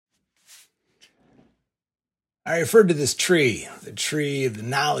I referred to this tree, the tree of the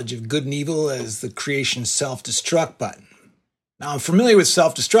knowledge of good and evil, as the creation self-destruct button. Now, I'm familiar with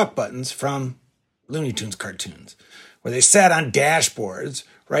self-destruct buttons from Looney Tunes cartoons, where they sat on dashboards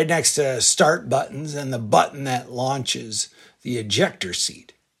right next to start buttons and the button that launches the ejector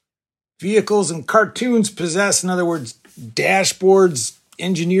seat. Vehicles and cartoons possess, in other words, dashboards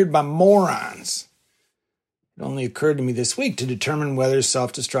engineered by morons. It only occurred to me this week to determine whether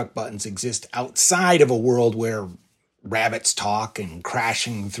self-destruct buttons exist outside of a world where rabbits talk and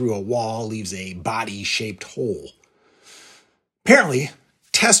crashing through a wall leaves a body-shaped hole. Apparently,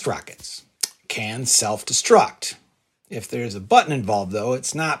 test rockets can self-destruct. If there's a button involved, though,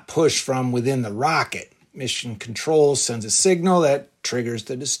 it's not pushed from within the rocket. Mission Control sends a signal that triggers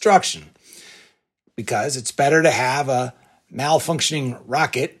the destruction, because it's better to have a malfunctioning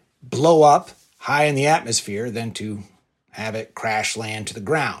rocket blow up high in the atmosphere than to have it crash land to the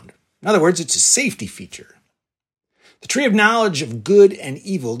ground. In other words, it's a safety feature. The tree of knowledge of good and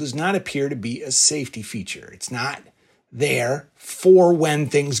evil does not appear to be a safety feature. It's not there for when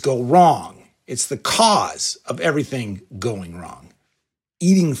things go wrong. It's the cause of everything going wrong.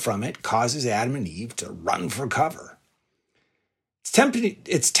 Eating from it causes Adam and Eve to run for cover.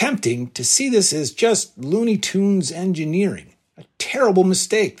 It's tempting to see this as just Looney Tunes engineering, a terrible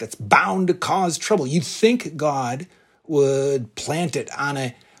mistake that's bound to cause trouble. You'd think God would plant it on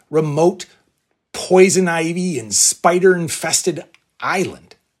a remote poison ivy and spider-infested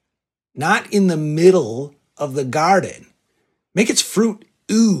island, not in the middle of the garden. Make its fruit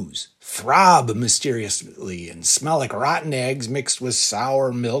ooze, throb mysteriously, and smell like rotten eggs mixed with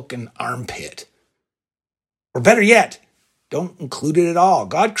sour milk and armpit. Or better yet, don't include it at all.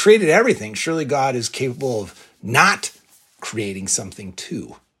 God created everything. Surely God is capable of not creating something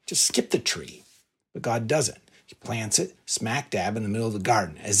too. Just skip the tree. But God doesn't. He plants it smack dab in the middle of the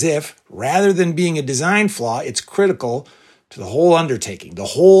garden, as if, rather than being a design flaw, it's critical to the whole undertaking. The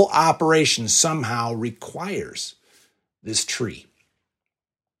whole operation somehow requires this tree.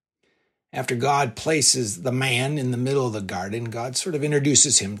 After God places the man in the middle of the garden, God sort of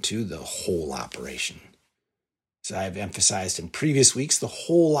introduces him to the whole operation. As I've emphasized in previous weeks, the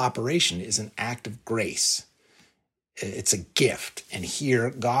whole operation is an act of grace. It's a gift. And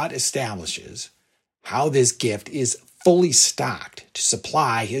here, God establishes how this gift is fully stocked to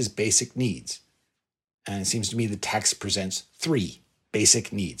supply his basic needs. And it seems to me the text presents three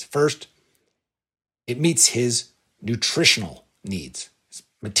basic needs. First, it meets his nutritional needs, his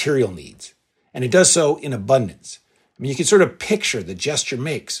material needs. And it does so in abundance. I mean, you can sort of picture the gesture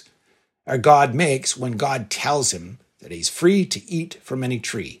God makes when God tells him that he's free to eat from any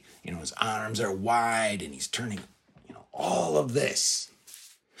tree. His arms are wide and he's turning, all of this.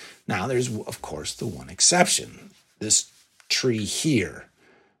 Now, there's, of course, the one exception. This tree here.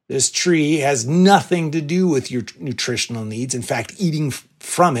 This tree has nothing to do with your nutritional needs. In fact, eating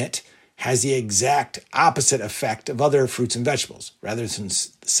from it has the exact opposite effect of other fruits and vegetables. Rather than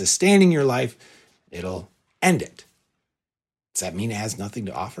sustaining your life, it'll end it. Does that mean it has nothing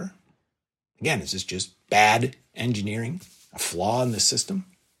to offer? Again, is this just bad engineering, a flaw in the system?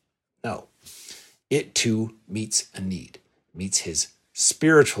 No. It too meets a need, meets his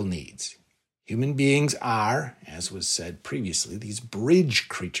spiritual needs. Human beings are, as was said previously, these bridge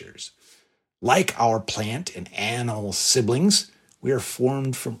creatures. Like our plant and animal siblings, we are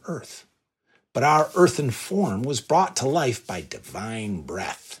formed from earth. But our earthen form was brought to life by divine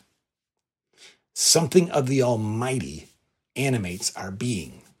breath. Something of the Almighty animates our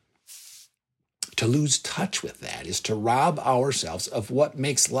being. To lose touch with that is to rob ourselves of what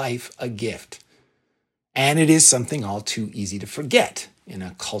makes life a gift. And it is something all too easy to forget in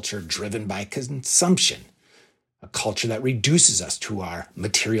a culture driven by consumption, a culture that reduces us to our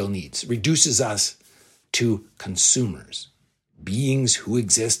material needs, reduces us to consumers, beings who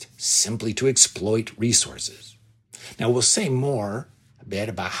exist simply to exploit resources. Now, we'll say more a bit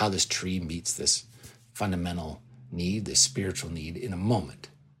about how this tree meets this fundamental need, this spiritual need, in a moment.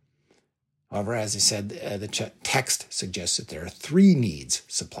 However, as I said, the text suggests that there are three needs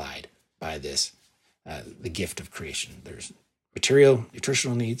supplied by this, the gift of creation. There's material,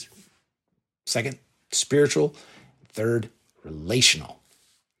 nutritional needs. Second, spiritual. Third, relational.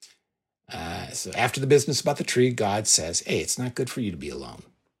 So after the business about the tree, God says, hey, it's not good for you to be alone.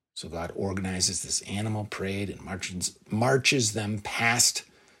 So God organizes this animal parade and marches them past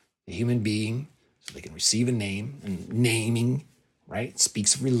the human being so they can receive a name. And naming, right,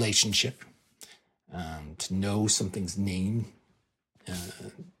 speaks of relationship. To know something's name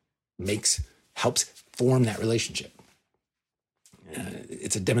helps form that relationship.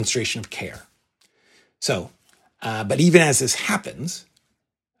 It's a demonstration of care. So, but even as this happens,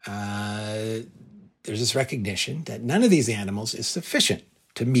 there's this recognition that none of these animals is sufficient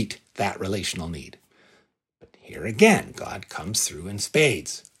to meet that relational need. But here again, God comes through in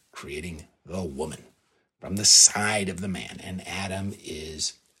spades, creating the woman from the side of the man, and Adam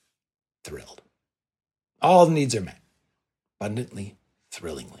is thrilled. All the needs are met, abundantly,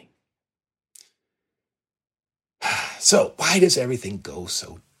 thrillingly. So why does everything go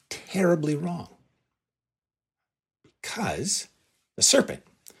so terribly wrong? Because the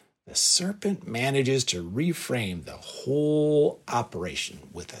serpent manages to reframe the whole operation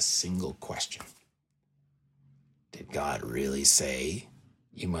with a single question. Did God really say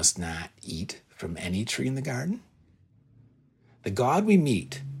you must not eat from any tree in the garden? The God we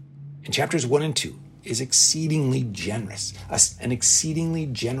meet in chapters 1 and 2 is exceedingly generous, an exceedingly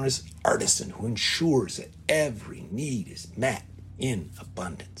generous artisan who ensures that every need is met in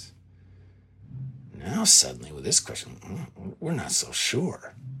abundance. Now suddenly with this question, we're not so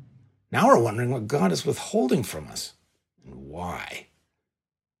sure. Now we're wondering what God is withholding from us and why.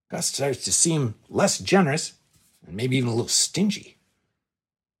 God starts to seem less generous and maybe even a little stingy.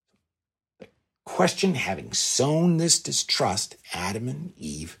 The question having sown this distrust, Adam and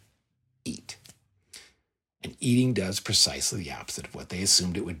Eve eat. And eating does precisely the opposite of what they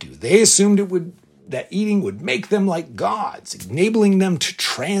assumed it would do. They assumed that eating would make them like gods, enabling them to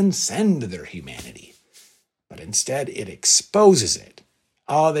transcend their humanity. But instead, it exposes it.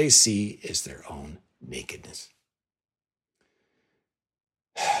 All they see is their own nakedness.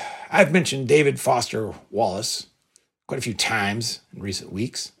 I've mentioned David Foster Wallace quite a few times in recent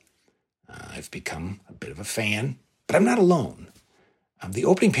weeks. I've become a bit of a fan, but I'm not alone. The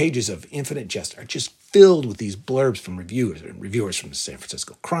opening pages of Infinite Jest are just filled with these blurbs from reviewers from the San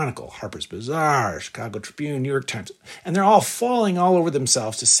Francisco Chronicle, Harper's Bazaar, Chicago Tribune, New York Times, and they're all falling all over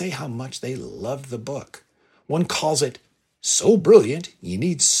themselves to say how much they love the book. One calls it so brilliant you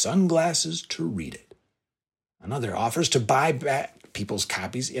need sunglasses to read it. Another offers to buy back people's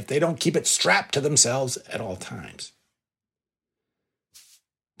copies if they don't keep it strapped to themselves at all times.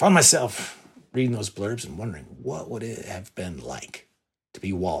 I found myself reading those blurbs and wondering what would it have been like to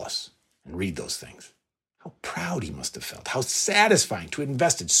be Wallace and read those things. How proud he must have felt. How satisfying to have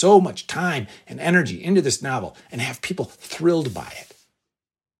invested so much time and energy into this novel and have people thrilled by it.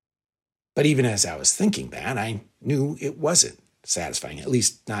 But even as I was thinking that, I knew it wasn't satisfying, at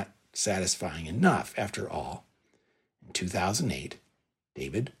least not satisfying enough. After all, in 2008,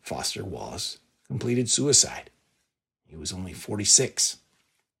 David Foster Wallace completed suicide. He was only 46.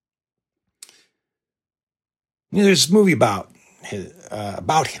 There's a movie about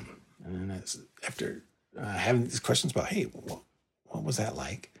him. And after having these questions about, hey, what was that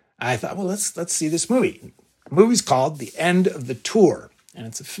like? I thought, well, let's see this movie. The movie's called The End of the Tour, and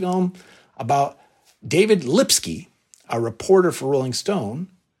it's a film about David Lipsky, a reporter for Rolling Stone,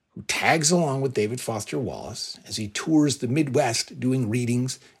 who tags along with David Foster Wallace as he tours the Midwest doing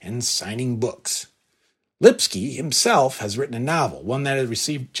readings and signing books. Lipsky himself has written a novel, one that has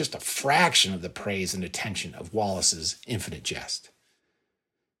received just a fraction of the praise and attention of Wallace's Infinite Jest.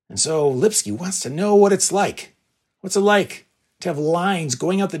 And so Lipsky wants to know what it's like. What's it like to have lines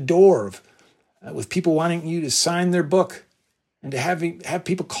going out the door with people wanting you to sign their book and to have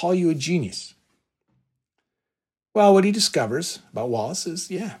people call you a genius? Well, what he discovers about Wallace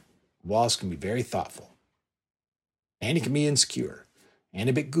is, Wallace can be very thoughtful. And he can be insecure and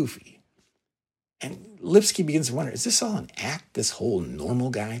a bit goofy. And Lipsky begins to wonder, is this all an act, this whole normal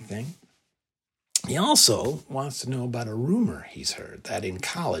guy thing? He also wants to know about a rumor he's heard that in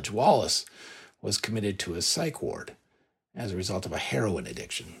college, Wallace was committed to a psych ward as a result of a heroin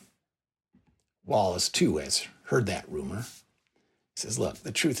addiction. Wallace, too, has heard that rumor. He says, look,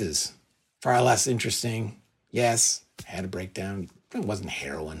 the truth is far less interesting. Yes, I had a breakdown. It wasn't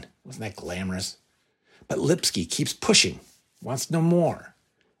heroin. It wasn't that glamorous. But Lipsky keeps pushing, wants to know more,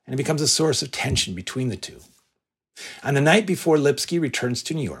 and it becomes a source of tension between the two. On the night before Lipsky returns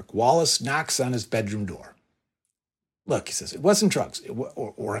to New York, Wallace knocks on his bedroom door. Look, he says, it wasn't drugs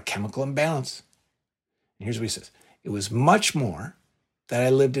or a chemical imbalance. And here's what he says. It was much more that I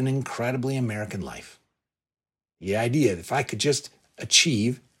lived an incredibly American life. The idea that if I could just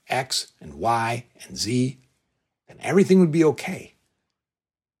achieve X and Y and Z, then everything would be okay.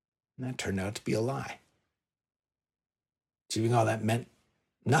 And that turned out to be a lie. Achieving all that meant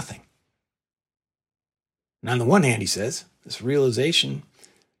nothing. And on the one hand, he says, this realization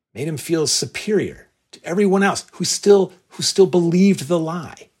made him feel superior to everyone else who still believed the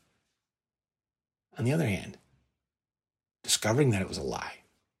lie. On the other hand, discovering that it was a lie,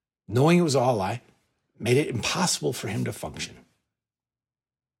 knowing it was all a lie, made it impossible for him to function.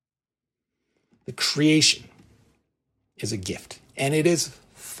 The creation is a gift, and it is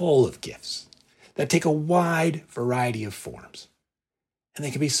full of gifts. that take a wide variety of forms. And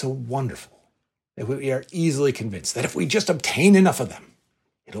they can be so wonderful that we are easily convinced that if we just obtain enough of them,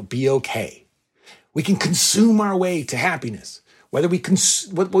 it'll be okay. We can consume our way to happiness, whether we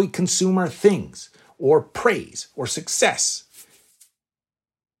consume our things or praise or success.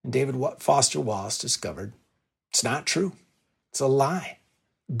 And David Foster Wallace discovered it's not true. It's a lie.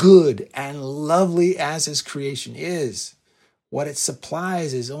 Good and lovely as his creation is, what it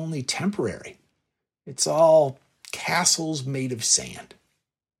supplies is only temporary. It's all castles made of sand.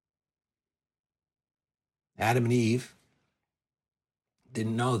 Adam and Eve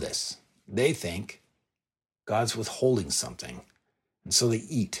didn't know this. They think God's withholding something, and so they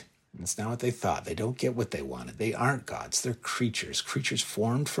eat. And it's not what they thought. They don't get what they wanted. They aren't gods. They're creatures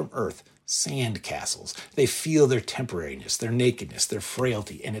formed from earth, sand castles. They feel their temporariness, their nakedness, their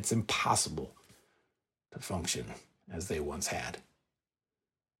frailty, and it's impossible to function as they once had.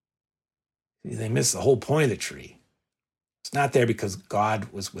 See, they miss the whole point of the tree. It's not there because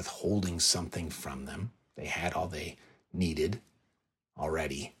God was withholding something from them. They had all they needed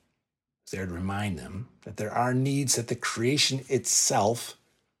already. It's there to remind them that there are needs that the creation itself,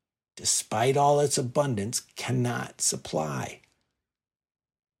 despite all its abundance, cannot supply.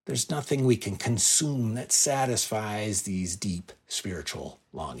 There's nothing we can consume that satisfies these deep spiritual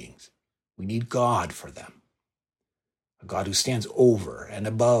longings. We need God for them. A God who stands over and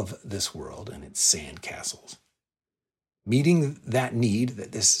above this world and its sand castles. Meeting that need,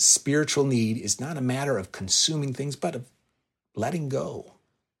 that this spiritual need, is not a matter of consuming things, but of letting go,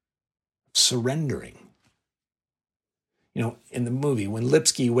 of surrendering. You know, in the movie, when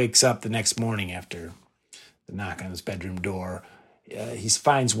Lipsky wakes up the next morning after the knock on his bedroom door, he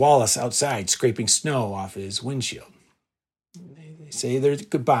finds Wallace outside scraping snow off his windshield. They say their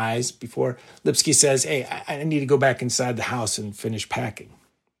goodbyes before Lipsky says, "Hey, I need to go back inside the house and finish packing."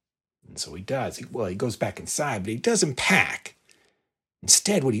 And so he does. He goes back inside, but he doesn't pack.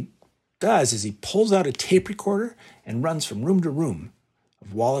 Instead, what he does is he pulls out a tape recorder and runs from room to room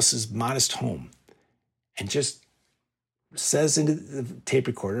of Wallace's modest home and just says into the tape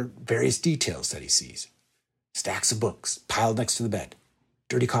recorder various details that he sees. Stacks of books piled next to the bed,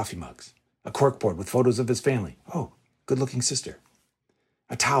 dirty coffee mugs, a corkboard with photos of his family. Oh, good-looking sister.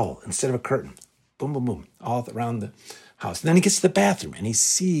 A towel instead of a curtain. Boom, boom, boom, all around the house. And then he gets to the bathroom and he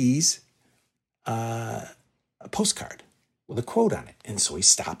sees a postcard with a quote on it. And so he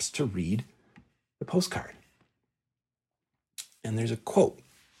stops to read the postcard. And there's a quote.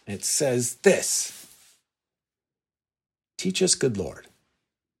 It says this: "Teach us, good Lord,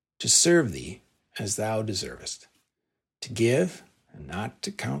 to serve thee as thou deservest, to give and not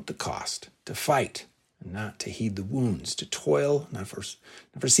to count the cost, to fight and not to heed the wounds, to toil, never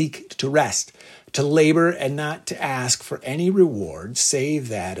seek to rest, to labor and not to ask for any reward save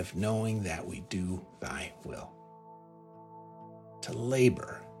that of knowing that we do thy will." To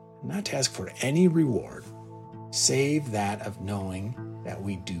labor and not to ask for any reward save that of knowing that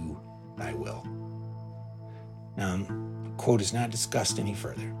we do thy will. Now, the quote is not discussed any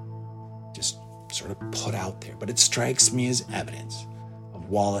further, just sort of put out there, but it strikes me as evidence of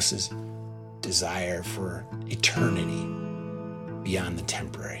Wallace's desire for eternity beyond the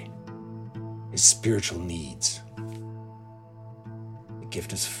temporary, his spiritual needs.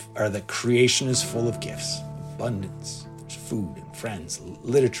 The creation is full of gifts, abundance. There's food and friends,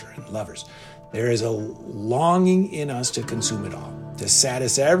 literature and lovers. There is a longing in us to consume it all, to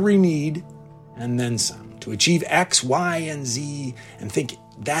satisfy every need and then some, to achieve X, Y, and Z and think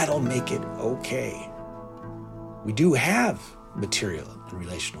that'll make it okay. We do have material and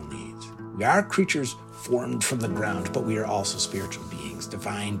relational needs. We are creatures formed from the ground, but we are also spiritual beings.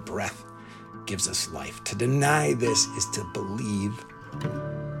 Divine breath gives us life. To deny this is to believe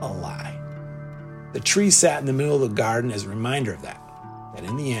a lie. The tree sat in the middle of the garden as a reminder of that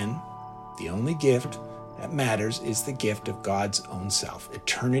in the end, the only gift that matters is the gift of God's own self,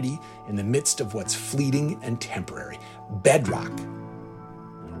 eternity in the midst of what's fleeting and temporary, bedrock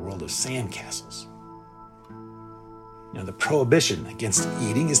in a world of sandcastles. Now, the prohibition against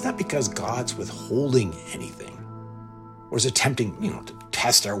eating is not because God's withholding anything or is attempting, to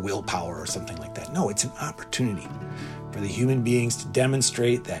test our willpower or something like that. No, it's an opportunity for the human beings to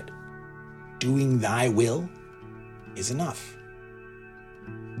demonstrate that doing thy will is enough.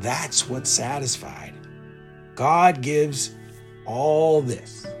 That's what's satisfied. God gives all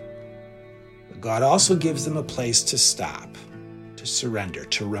this, but God also gives them a place to stop, to surrender,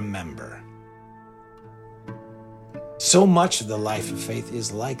 to remember. So much of the life of faith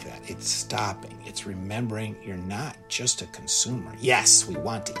is like that. It's stopping. It's remembering you're not just a consumer. Yes, we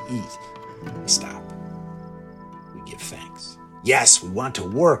want to eat. We stop. We give thanks. Yes, we want to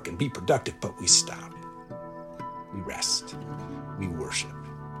work and be productive, but we stop. We rest. We worship.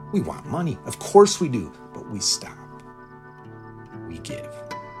 We want money. Of course we do, but we stop. We give.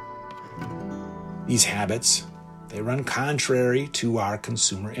 These habits, they run contrary to our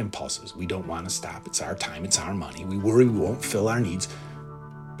consumer impulses. We don't want to stop. It's our time. It's our money. We worry we won't fill our needs,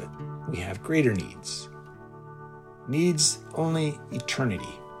 but we have greater needs. Needs only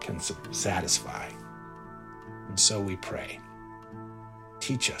eternity can satisfy. And so we pray.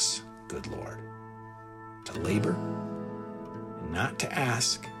 Teach us, good Lord, to labor and not to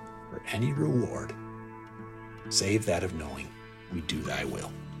ask for any reward, save that of knowing we do thy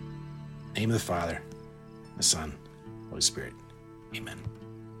will. In the name of the Father, the Son, Holy Spirit. Amen.